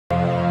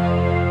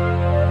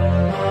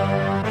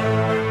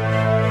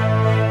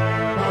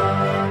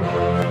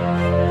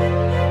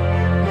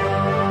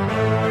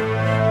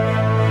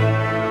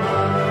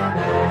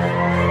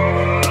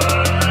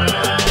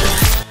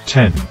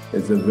10.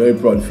 It's a very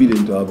proud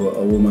feeling to have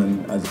a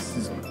woman as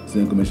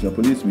Assistant Commissioner of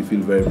Police. We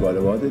feel very proud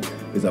about it.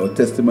 It's our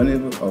testimony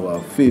of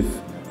our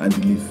faith and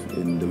belief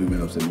in the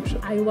women of St. Lucia.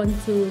 I want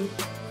to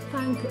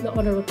thank the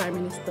Honourable Prime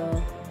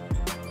Minister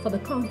for the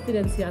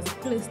confidence he has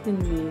placed in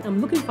me.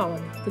 I'm looking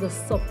forward to the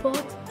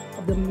support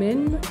of the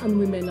men and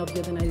women of the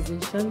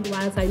organization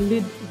whilst I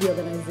lead the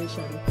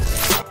organization.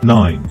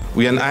 9.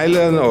 We are an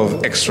island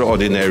of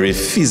extraordinary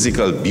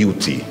physical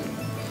beauty.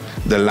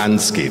 The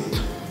landscape,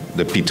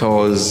 the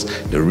pitons,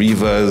 the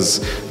rivers,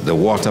 the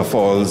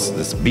waterfalls,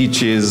 the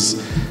beaches.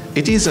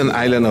 It is an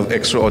island of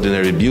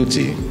extraordinary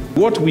beauty.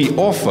 What we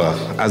offer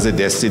as a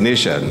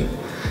destination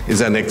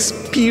is an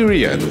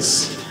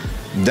experience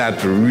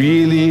that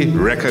really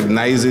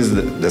recognizes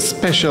the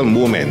special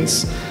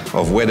moments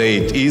of whether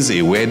it is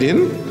a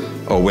wedding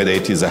or whether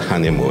it is a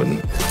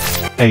honeymoon.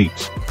 8.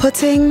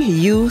 Putting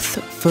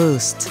youth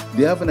first.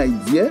 They have an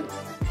idea.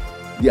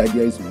 The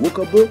idea is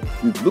workable.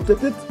 We've looked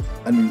at it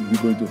and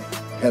we're going to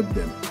help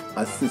them,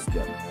 assist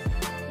them.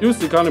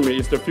 Youth economy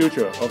is the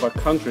future of a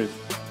country's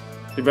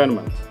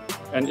development,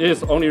 and it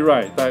is only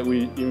right that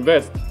we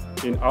invest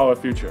in our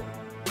future.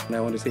 And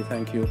I want to say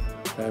thank you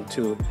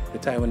to the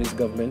Taiwanese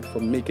government for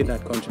making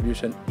that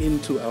contribution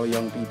into our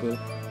young people.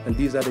 And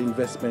these are the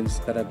investments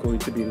that are going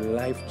to be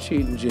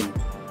life-changing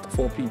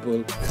for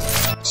people.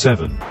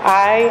 7.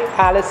 I,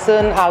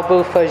 Alison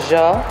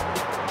Albo-Faja,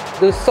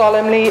 do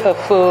solemnly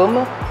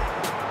affirm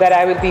that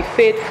I will be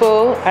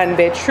faithful and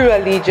bear true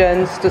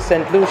allegiance to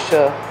St.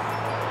 Lucia,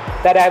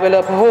 that I will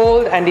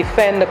uphold and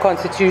defend the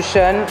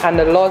Constitution and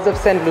the laws of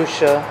St.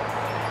 Lucia,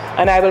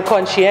 and I will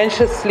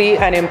conscientiously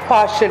and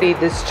impartially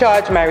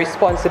discharge my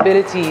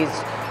responsibilities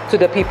to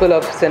the people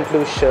of St.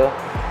 Lucia.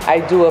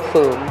 I do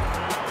affirm.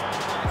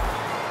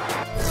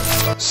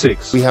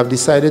 6. We have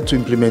decided to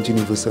implement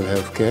universal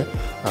healthcare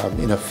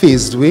in a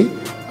phased way,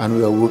 and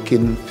we are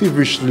working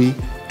feverishly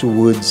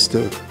towards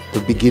the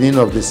beginning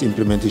of this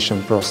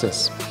implementation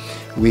process.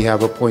 We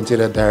have appointed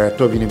a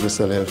Director of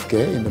Universal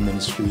Healthcare in the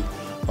Ministry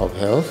of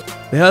Health.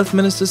 The Health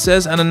Minister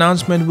says an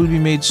announcement will be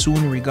made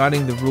soon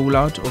regarding the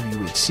rollout of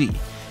UHC.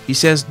 He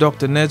says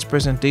Dr. Ned's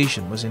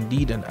presentation was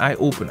indeed an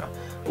eye-opener.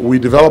 We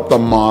developed a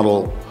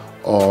model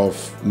of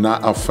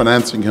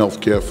financing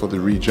healthcare for the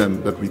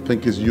region that we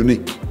think is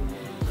unique.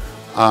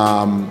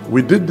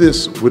 We did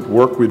this with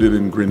work we did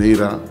in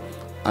Grenada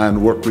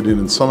and work we did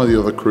in some of the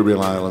other Caribbean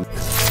islands.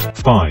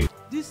 5.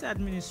 This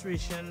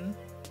administration,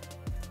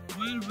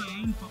 while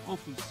we in for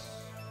office,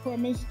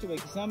 promised to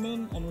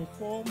examine and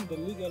reform the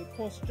legal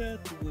posture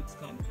towards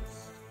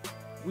cannabis.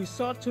 We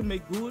sought to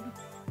make good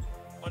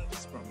on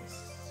this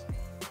promise.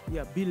 We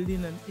are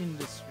building an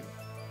industry,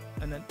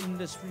 and an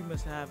industry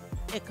must have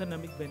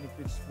economic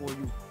benefits for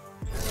you.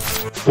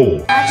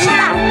 4.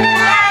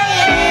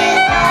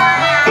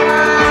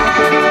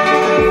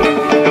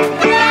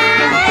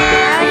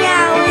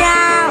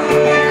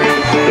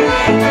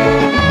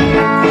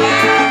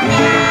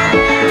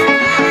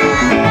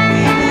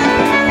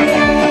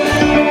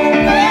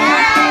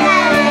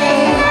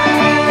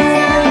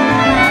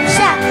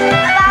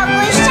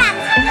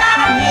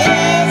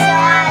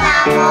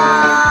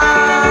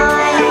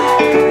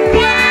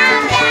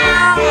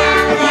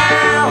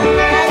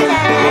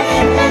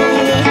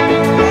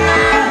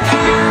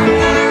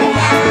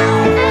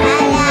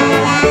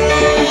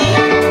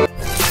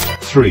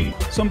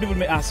 Some people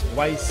may ask,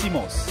 why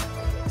CMOS?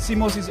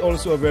 CMOS is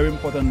also a very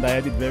important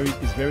diet.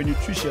 It's very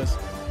nutritious,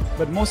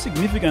 but more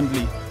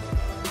significantly,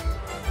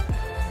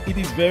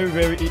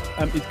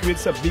 it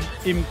creates a big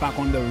impact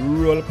on the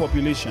rural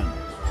population.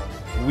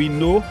 We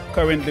know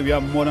currently we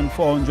have more than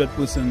 400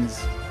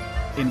 persons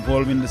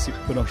involved in the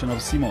production of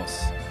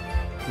CMOS.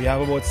 We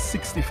have about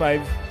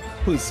 65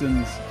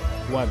 persons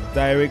who are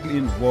directly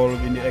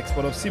involved in the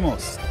export of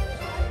CMOS.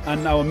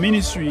 And our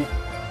ministry,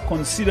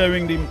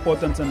 considering the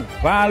importance and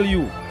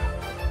value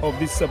of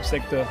this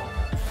subsector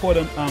for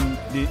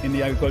in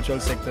the agricultural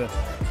sector,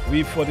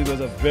 we thought it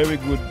was a very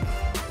good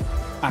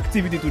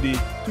activity today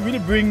to really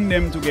bring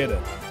them together.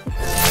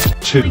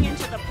 2. Going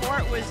into the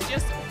port was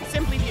just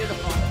simply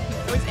beautiful.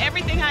 It was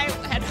everything I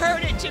had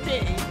heard it to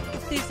be.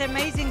 This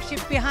amazing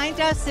ship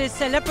behind us is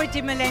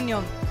Celebrity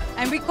Millennium,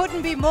 and we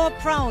couldn't be more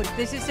proud.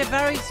 This is a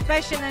very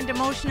special and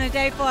emotional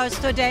day for us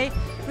today,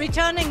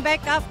 returning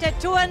back after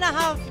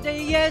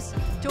 2.5 years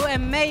to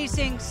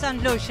amazing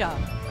St. Lucia.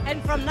 And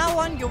from now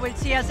on, you will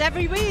see us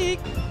every week.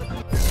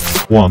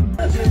 1.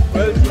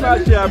 Well,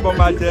 c'est un bon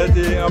matin,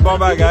 c'est un bon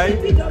bagage.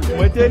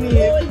 Moi, j'ai ni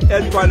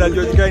espoir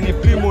de gagner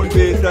plus de monde,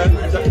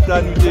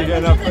 ça nous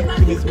dérange en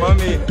finissement,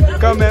 mais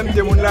quand même,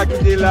 c'est monde là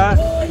qui est là,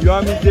 ils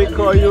ont mis des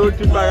coyotes,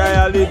 tout pareil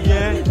allait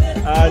bien.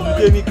 Nous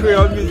avons créé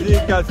une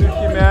musique à ce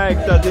qui m'a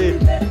extasié,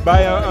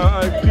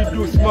 plus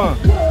doucement.